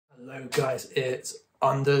Hello guys, it's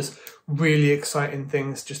Anders. Really exciting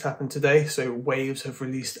things just happened today. So Waves have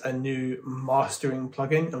released a new mastering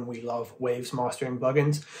plugin, and we love Waves mastering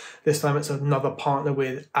plugins. This time it's another partner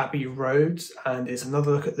with Abbey Roads, and it's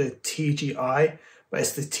another look at the TGI, but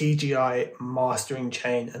it's the TGI mastering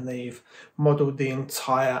chain, and they've modeled the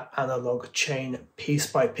entire analog chain piece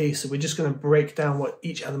by piece. So we're just going to break down what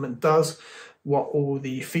each element does, what all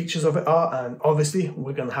the features of it are, and obviously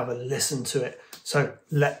we're going to have a listen to it. So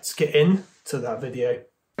let's get into that video.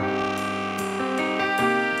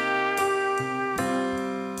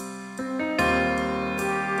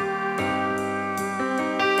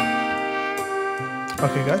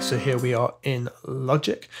 Okay guys, so here we are in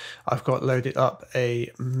Logic. I've got loaded up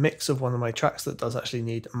a mix of one of my tracks that does actually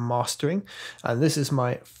need mastering, and this is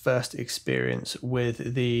my first experience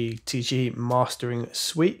with the TG mastering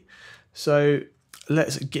suite. So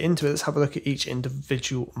let's get into it. Let's have a look at each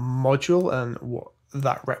individual module and what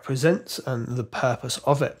that represents and the purpose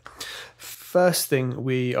of it. First thing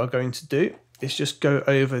we are going to do is just go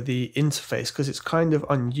over the interface, because it's kind of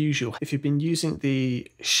unusual. If you've been using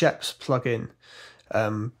the Sheps plugin,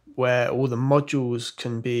 where all the modules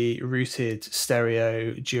can be routed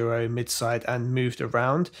stereo, duo, mid-side, and moved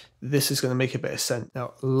around, this is going to make a bit of sense.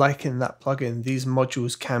 Now, like in that plugin, these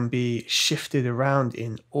modules can be shifted around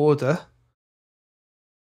in order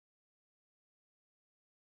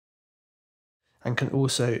and can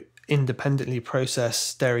also independently process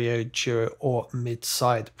stereo, duo, or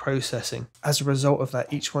mid-side processing. As a result of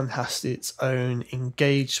that, each one has its own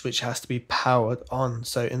engaged, which has to be powered on.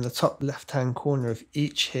 So in the top left-hand corner of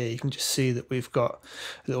each here, you can just see that we've got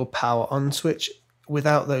a little power on switch.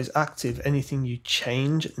 Without those active, anything you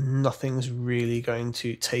change, nothing's really going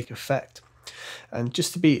to take effect. And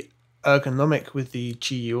just to be ergonomic with the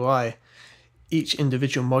GUI, each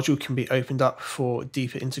individual module can be opened up for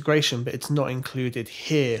deeper integration, but it's not included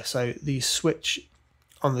here. So the switch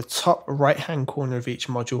on the top right hand corner of each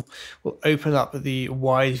module will open up the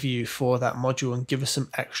wide view for that module and give us some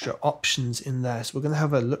extra options in there. So we're going to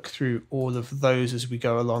have a look through all of those as we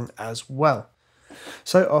go along as well.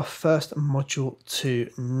 So our first module to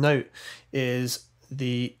note is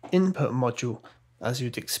the input module. As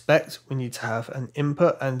you'd expect, we need to have an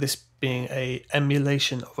input, and this being an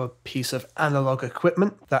emulation of a piece of analog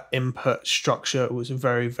equipment, that input structure was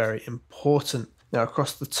very, very important. Now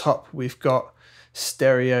across the top, we've got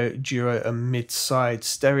stereo, duo, and mid-side.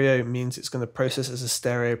 Stereo means it's going to process as a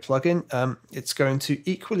stereo plugin. It's going to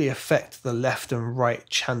equally affect the left and right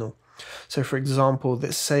channel. So for example,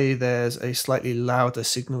 let's say there's a slightly louder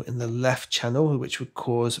signal in the left channel, which would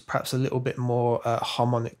cause perhaps a little bit more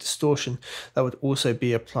harmonic distortion. That would also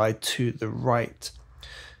be applied to the right.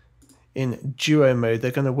 In duo mode,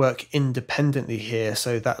 they're going to work independently here,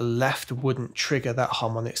 so that left wouldn't trigger that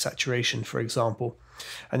harmonic saturation, for example.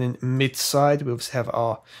 And in mid-side, we obviously have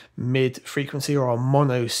our mid frequency or our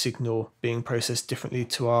mono signal being processed differently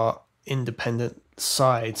to our independent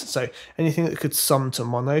sides. So anything that could sum to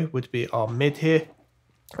mono would be our mid here,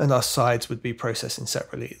 and our sides would be processing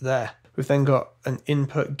separately there. We've then got an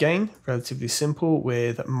input gain, relatively simple,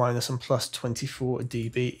 with minus and plus 24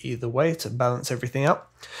 dB either way to balance everything out.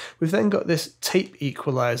 We've then got this tape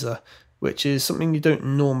equalizer, which is something you don't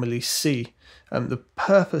normally see. The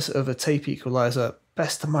purpose of a tape equalizer,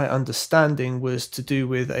 best to my understanding, was to do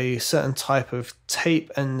with a certain type of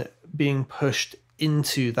tape and being pushed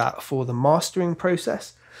into that for the mastering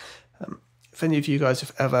process. If any of you guys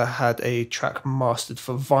have ever had a track mastered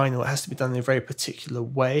for vinyl, it has to be done in a very particular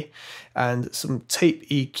way, and some tape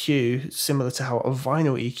EQ, similar to how a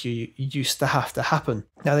vinyl EQ used to have to happen.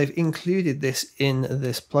 Now they've included this in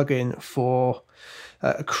this plugin for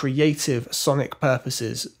creative sonic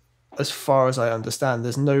purposes. As far as I understand,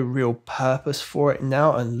 there's no real purpose for it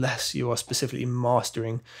now unless you are specifically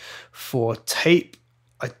mastering for tape.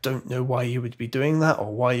 I don't know why you would be doing that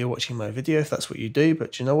or why you're watching my video if that's what you do,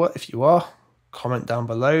 but you know what, if you are, comment down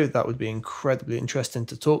below. That would be incredibly interesting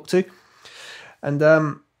to talk to. And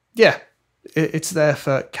yeah, it's there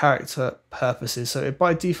for character purposes. So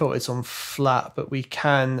by default it's on flat, but we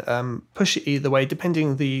can push it either way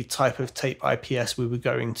depending the type of tape IPS we were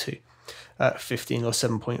going to, 15 or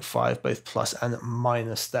 7.5, both plus and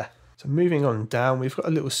minus there. So moving on down, we've got a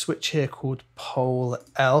little switch here called pole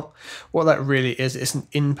L. What that really is, it's an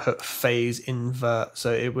input phase invert.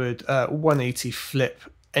 So it would 180 flip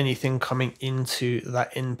anything coming into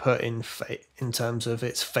that input in terms of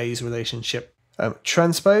its phase relationship.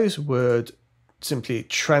 Transpose would simply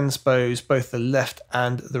transpose both the left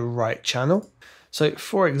and the right channel. So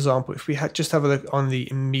for example, if we just have a look on the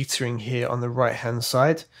metering here on the right hand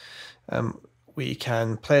side, we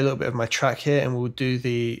can play a little bit of my track here, and we'll do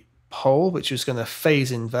the pole, which was going to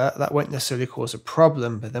phase invert. That won't necessarily cause a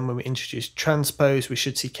problem, but then when we introduce transpose, we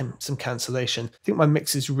should see some cancellation. I think my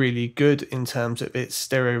mix is really good in terms of its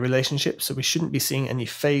stereo relationship, so we shouldn't be seeing any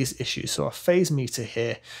phase issues. So our phase meter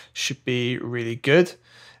here should be really good.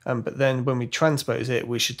 But then when we transpose it,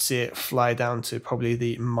 we should see it fly down to probably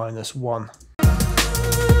the -1.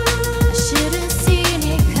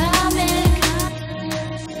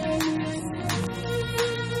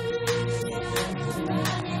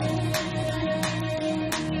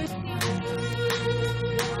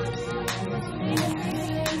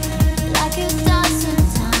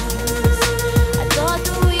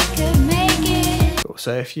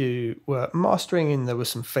 So if you were mastering and there were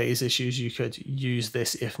some phase issues, you could use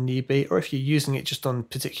this if need be, or if you're using it just on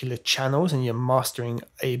particular channels and you're mastering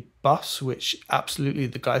a bus, which absolutely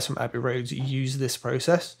the guys from Abbey Roads use this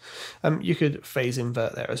process, you could phase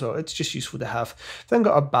invert there as well. It's just useful to have. Then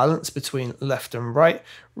got a balance between left and right.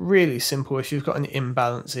 Really simple. If you've got an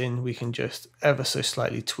imbalance in, we can just ever so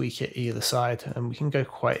slightly tweak it either side, and we can go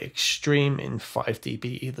quite extreme in 5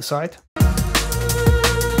 dB either side.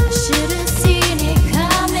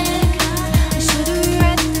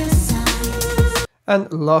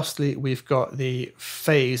 And lastly, we've got the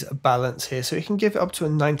phase balance here. So you can give it up to a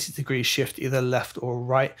 90-degree shift either left or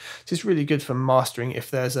right. This is really good for mastering if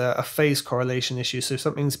there's a phase correlation issue. So if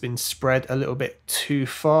something's been spread a little bit too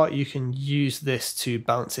far, you can use this to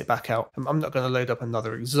balance it back out. I'm not going to load up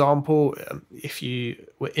another example. If you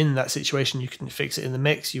were in that situation, you can fix it in the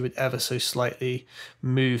mix. You would ever so slightly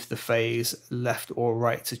move the phase left or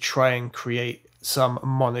right to try and create some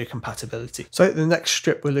mono compatibility. So the next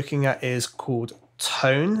strip we're looking at is called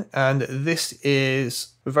tone, and this is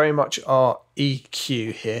very much our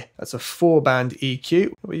EQ here. That's a 4-band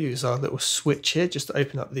EQ. We use our little switch here just to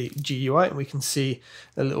open up the GUI, and we can see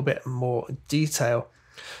a little bit more detail.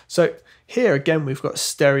 So here again, we've got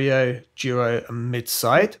stereo, duo, and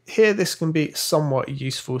mid-side. Here, this can be somewhat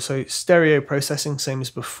useful. So stereo processing, same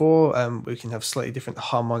as before. We can have slightly different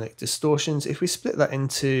harmonic distortions. If we split that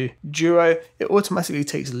into duo, it automatically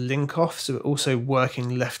takes link off, so we're also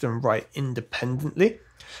working left and right independently.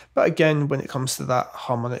 But again, when it comes to that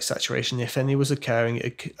harmonic saturation, if any was occurring,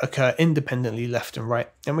 it occur independently left and right.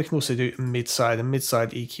 And we can also do mid-side, and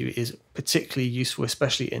mid-side EQ is particularly useful,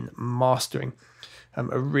 especially in mastering.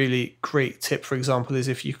 A really great tip, for example, is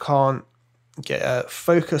if you can't get a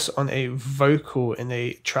focus on a vocal in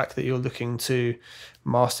a track that you're looking to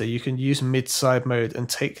master, you can use mid-side mode and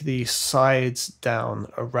take the sides down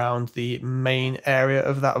around the main area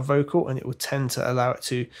of that vocal, and it will tend to allow it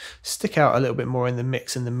to stick out a little bit more in the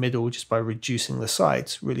mix in the middle just by reducing the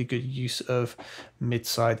sides. Really good use of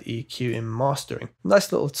mid-side EQ in mastering.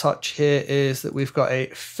 Nice little touch here is that we've got a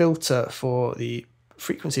filter for the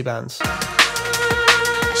frequency bands.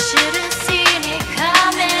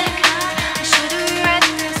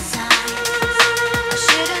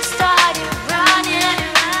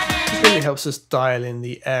 Helps us dial in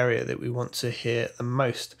the area that we want to hear the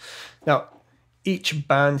most. Now, each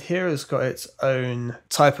band here has got its own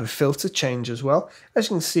type of filter change as well. As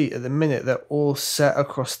you can see at the minute, they're all set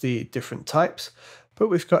across the different types, but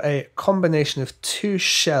we've got a combination of 2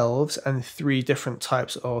 shelves and 3 different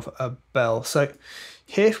types of a bell. So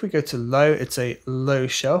here, if we go to low, it's a low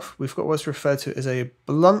shelf. We've got what's referred to as a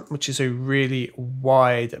blunt, which is a really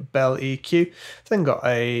wide bell EQ. Then got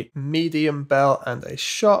a medium bell and a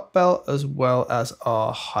sharp bell, as well as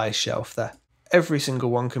our high shelf there. Every single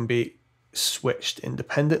one can be switched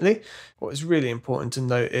independently. What is really important to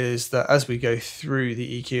note is that as we go through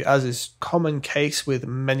the EQ, as is common case with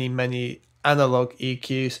many analog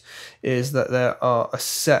EQs, is that there are a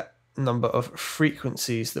set number of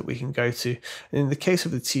frequencies that we can go to. And in the case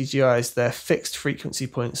of the TGIs, they're fixed frequency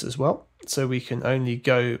points as well. So we can only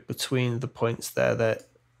go between the points there, that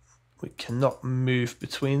we cannot move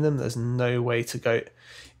between them. There's no way to go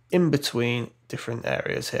in between different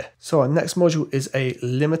areas here. So our next module is a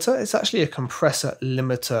limiter. It's actually a compressor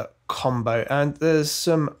limiter combo, and there's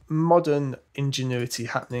some modern ingenuity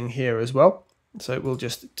happening here as well. So we'll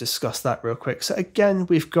just discuss that real quick. So again,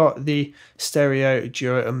 we've got the stereo,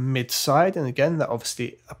 duo, and mid-side. And again, that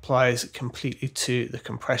obviously applies completely to the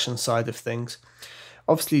compression side of things.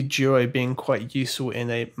 Obviously, duo being quite useful in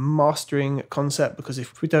a mastering concept, because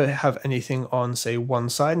if we don't have anything on, say, one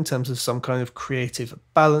side in terms of some kind of creative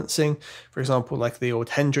balancing, for example, like the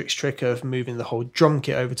old Hendrix trick of moving the whole drum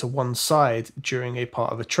kit over to one side during a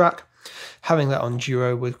part of a track, having that on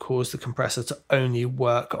duo would cause the compressor to only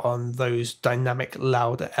work on those dynamic,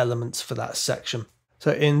 louder elements for that section.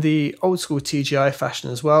 So in the old school TGI fashion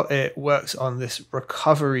as well, it works on this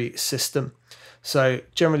recovery system. So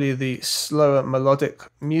generally the slower melodic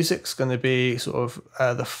music's going to be sort of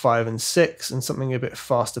the 5 and 6, and something a bit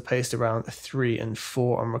faster paced around 3 and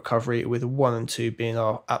 4 on recovery, with 1 and 2 being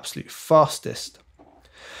our absolute fastest.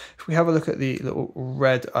 If we have a look at the little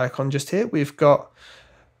red icon just here, we've got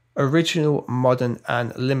original, modern,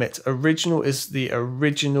 and limit. Original is the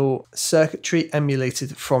original circuitry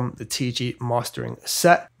emulated from the TG mastering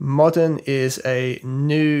set. Modern is a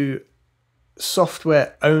new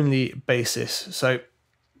software only basis. So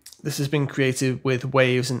this has been created with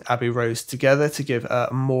Waves and Abbey Roads together to give a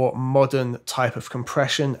more modern type of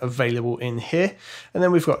compression available in here. And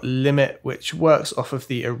then we've got limit, which works off of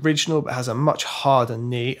the original but has a much harder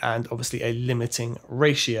knee and obviously a limiting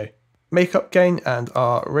ratio. Makeup gain and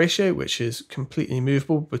our ratio, which is completely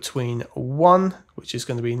movable between 1, which is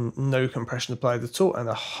going to be no compression applied at all, and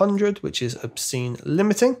 100, which is obscene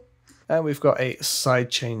limiting. And we've got a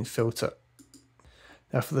sidechain filter.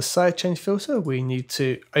 Now for the sidechain filter, we need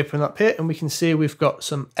to open up here and we can see we've got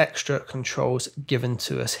some extra controls given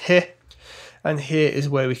to us here. And here is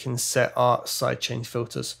where we can set our sidechain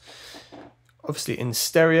filters. Obviously in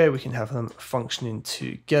stereo, we can have them functioning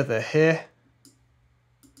together here.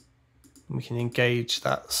 We can engage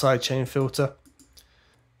that sidechain filter,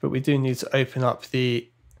 but we do need to open up the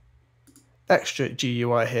extra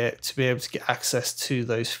GUI here to be able to get access to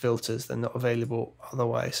those filters. They're not available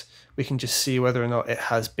otherwise. We can just see whether or not it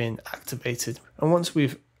has been activated, and once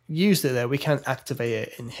we've used it there, we can activate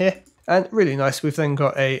it in here. And really nice, we've then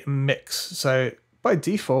got a mix. So by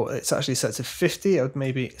default it's actually set to 50. I would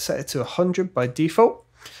maybe set it to 100 by default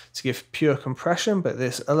to give pure compression, but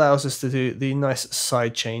this allows us to do the nice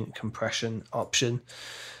sidechain compression option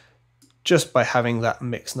just by having that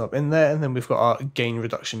mix knob in there. And then we've got our gain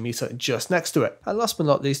reduction meter just next to it. And last but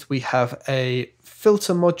not least, we have a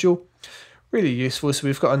filter module, really useful. So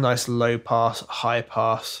we've got a nice low pass, high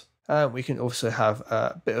pass, and we can also have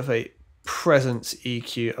a bit of a presence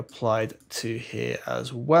EQ applied to here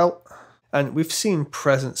as well. And we've seen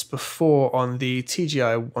presence before on the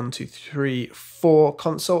TGI1234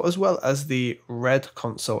 console, as well as the Red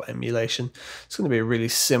console emulation. It's going to be a really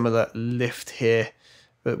similar lift here,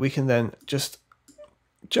 but we can then just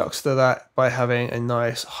juxtapose that by having a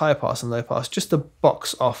nice high pass and low pass just to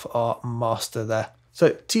box off our master there.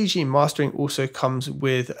 So TG mastering also comes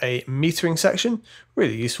with a metering section,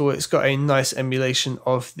 really useful. It's got a nice emulation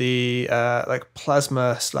of the like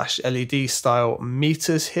plasma / LED style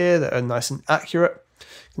meters here that are nice and accurate.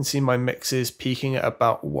 You can see my mix is peaking at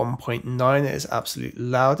about 1.9. It is absolute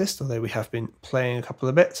loudest, although we have been playing a couple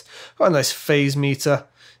of bits. Got a nice phase meter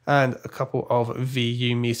and a couple of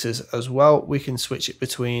VU meters as well. We can switch it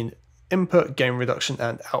between input, gain reduction,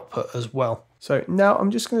 and output as well. So now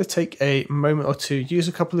I'm just going to take a moment or two, use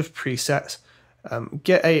a couple of presets,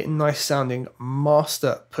 get a nice sounding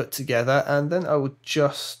master put together, and then I will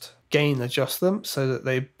just gain adjust them so that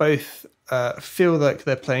they both feel like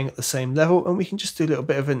they're playing at the same level, and we can just do a little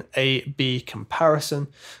bit of an A-B comparison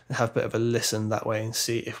and have a bit of a listen that way and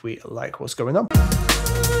see if we like what's going on.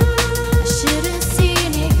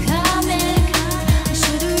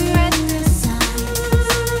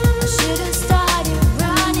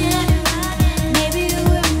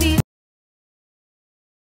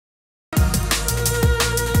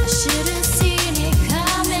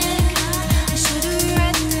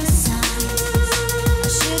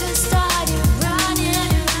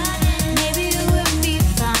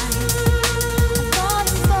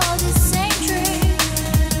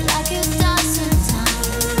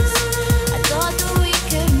 I thought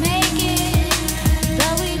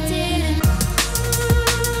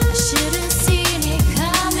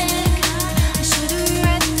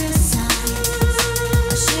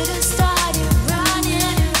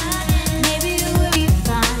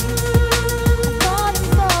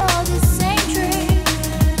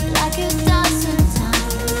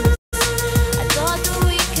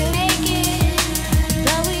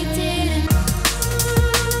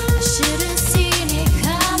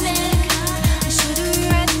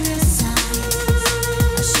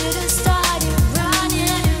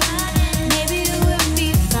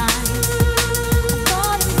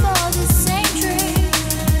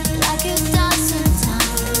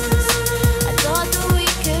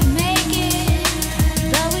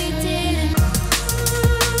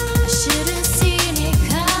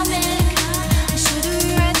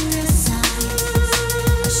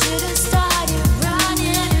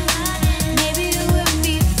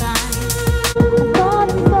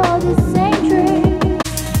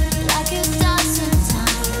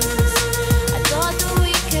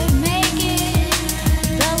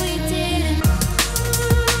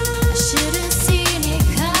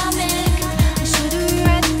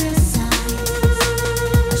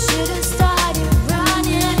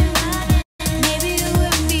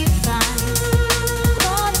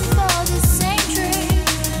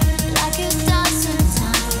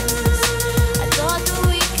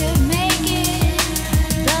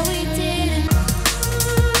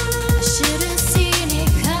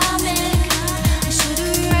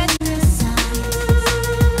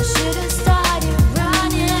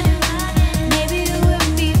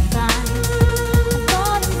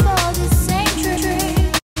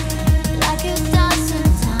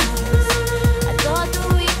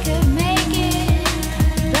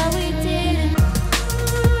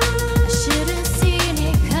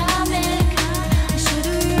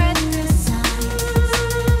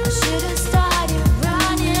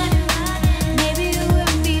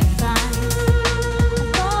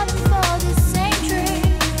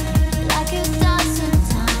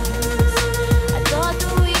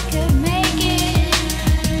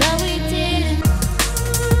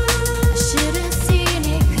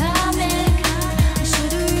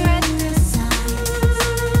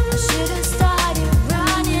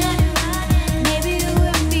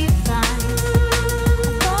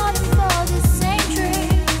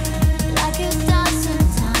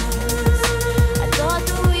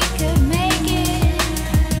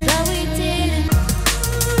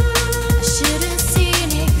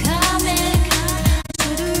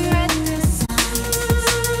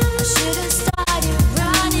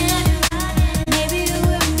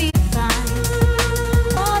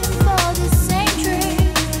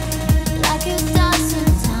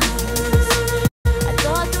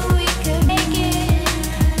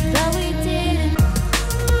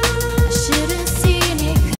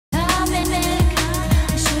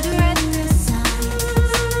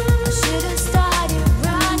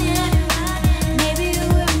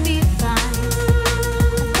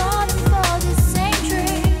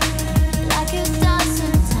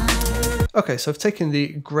Okay, so I've taken the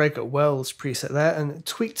Greg Wells preset there and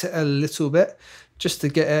tweaked it a little bit just to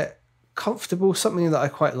get it comfortable, something that I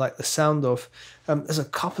quite like the sound of. There's a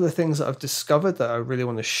couple of things that I've discovered that I really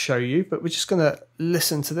want to show you, but we're just going to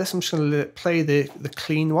listen to this. I'm just going to play the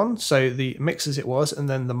clean one, so the mix as it was, and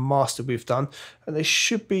then the master we've done, and they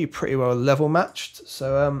should be pretty well level matched.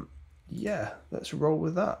 So yeah, let's roll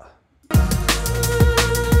with that.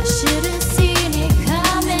 Should've seen it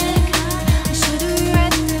coming. I should've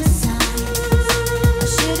read the signs. I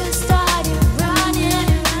should've started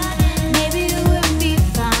running. Maybe it would be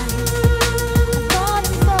fine. I thought I'd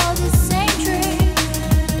fall the same tree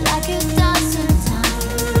like 1,000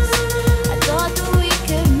 times. I thought that we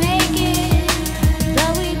could make it,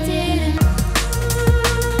 but we didn't. I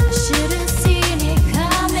should've seen it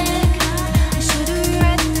coming. I should've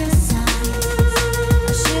read the signs.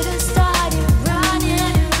 I should've started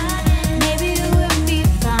running. Maybe it would be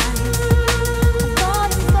fine. I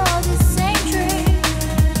thought I'd fall the same tree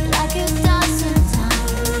like 1,000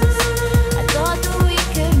 times. I thought that we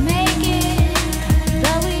could make it,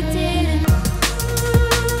 but we didn't.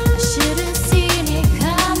 I should've seen it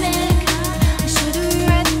coming. I should've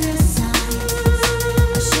read the signs.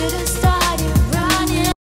 I should've started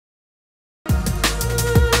running.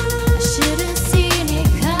 I should've seen it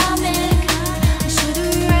coming. I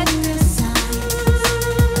should've read the signs.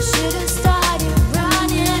 I should've started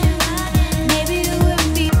running. Maybe it would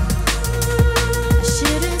be. I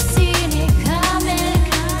should've seen it coming.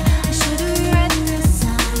 I should've read the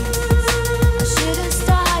signs. I should've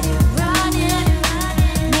started running.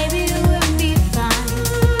 Maybe it would be fine.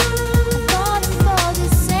 I thought I'd fall the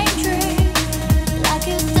same tree like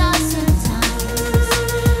 1,000 times.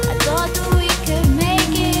 I thought that we could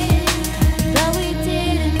make it, but we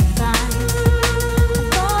didn't. Fine. I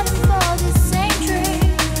thought I'd fall the same tree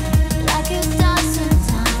like 1,000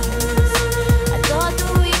 times. I thought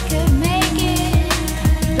that we could make it,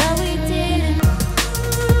 but we didn't.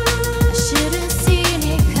 I should've seen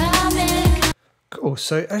it coming. Cool,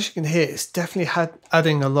 so as you can hear, it's definitely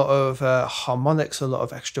adding a lot of harmonics, a lot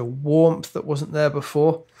of extra warmth that wasn't there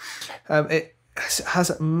before. It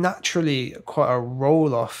has naturally quite a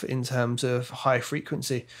roll off in terms of high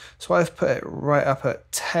frequency, so I've put it right up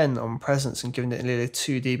at 10 on presence and given it nearly a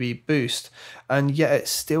 2 dB boost, and yet it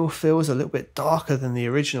still feels a little bit darker than the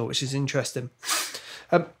original, which is interesting.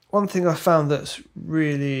 One thing I found that's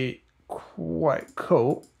really quite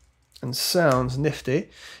cool and sounds nifty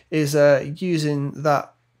is using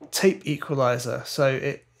that tape equalizer. So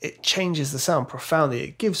it changes the sound profoundly.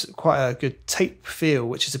 It gives quite a good tape feel,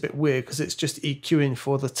 which is a bit weird because it's just EQing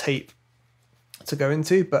for the tape to go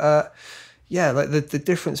into. But yeah, like the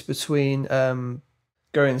difference between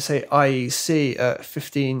going, say, IEC at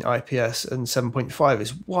 15 IPS and 7.5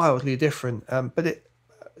 is wildly different, but it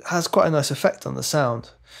has quite a nice effect on the sound.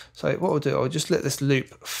 So what I'll do, I'll just let this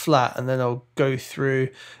loop flat, and then I'll go through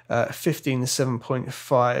 15 to 7.5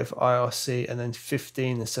 IRC and then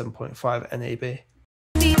 15 to 7.5 NAB.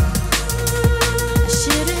 I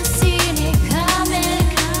should've seen it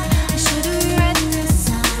coming. I should've read the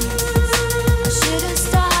signs. I should've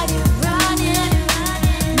started running.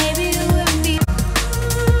 Maybe it would be.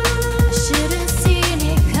 I should've seen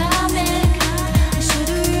it coming. I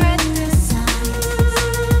should've read the signs.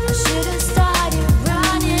 I should've started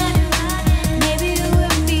running. Maybe it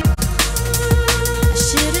would be. I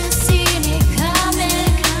should've seen it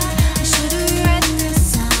coming. I should've read the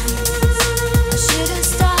signs. I should've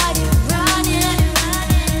started running.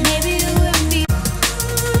 Maybe it would be.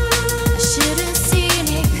 I should've seen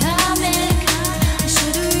it coming. I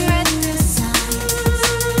should've read the signs.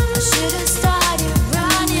 I should've started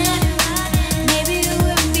running. Maybe it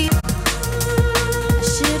would be. I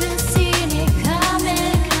should've seen it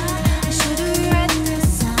coming. I should've read the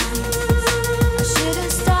signs. I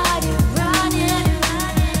should've started running.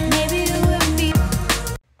 Maybe it would be.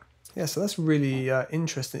 Yeah, so that's really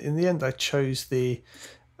interesting. In the end, I chose the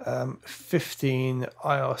 15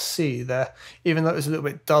 IRC there, even though it was a little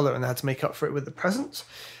bit duller and I had to make up for it with the presence.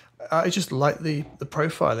 I just like the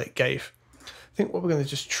profile it gave. I think what we're going to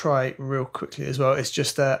just try real quickly as well is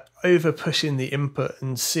just over pushing the input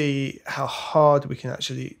and see how hard we can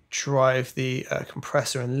actually drive the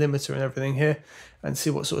compressor and limiter and everything here, and see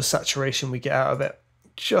what sort of saturation we get out of it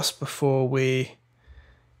just before we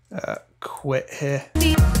quit here.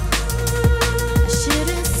 I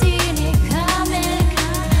should've seen it coming.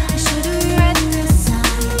 I should've read the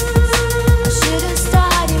signs. I should've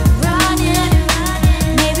started running.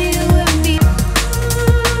 Maybe it would be.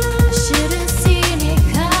 I should've seen it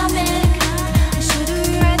coming. I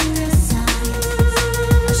should've read the signs.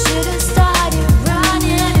 I should've started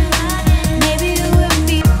running. Maybe it would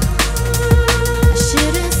be. I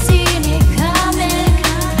should've seen it coming.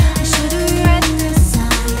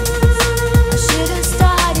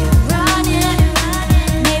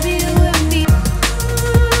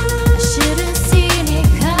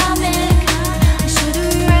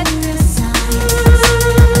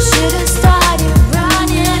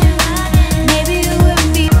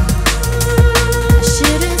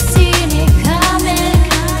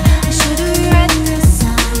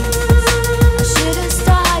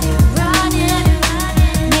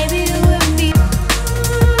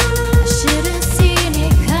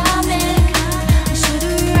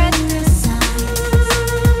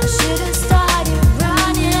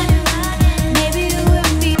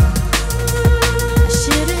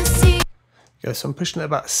 So I'm pushing it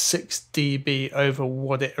about 6 dB over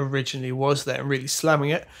what it originally was there and really slamming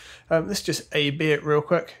it. Let's just A-B it real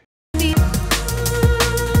quick.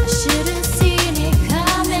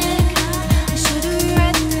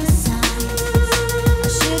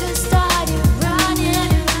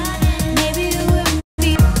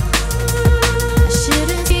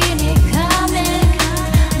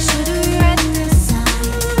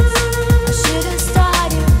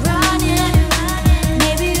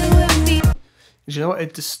 You know what,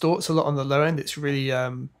 it distorts a lot on the low end. It's really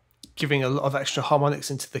giving a lot of extra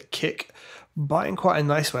harmonics into the kick, but in quite a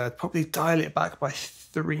nice way. I'd probably dial it back by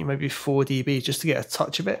 3, maybe 4 dB just to get a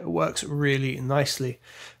touch of it. It works really nicely.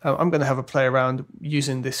 I'm going to have a play around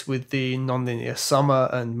using this with the nonlinear summer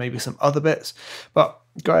and maybe some other bits. But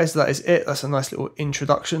guys, that is it. That's a nice little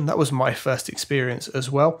introduction. That was my first experience as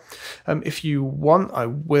well. If you want, I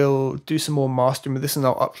will do some more mastering with this and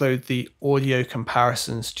I'll upload the audio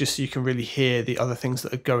comparisons just so you can really hear the other things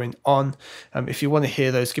that are going on. If you want to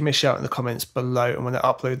hear those, give me a shout in the comments below, and when I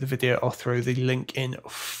upload the video, I'll throw the link in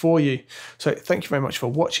for you. So thank you very much for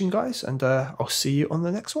watching, guys, and I'll see you on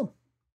the next one.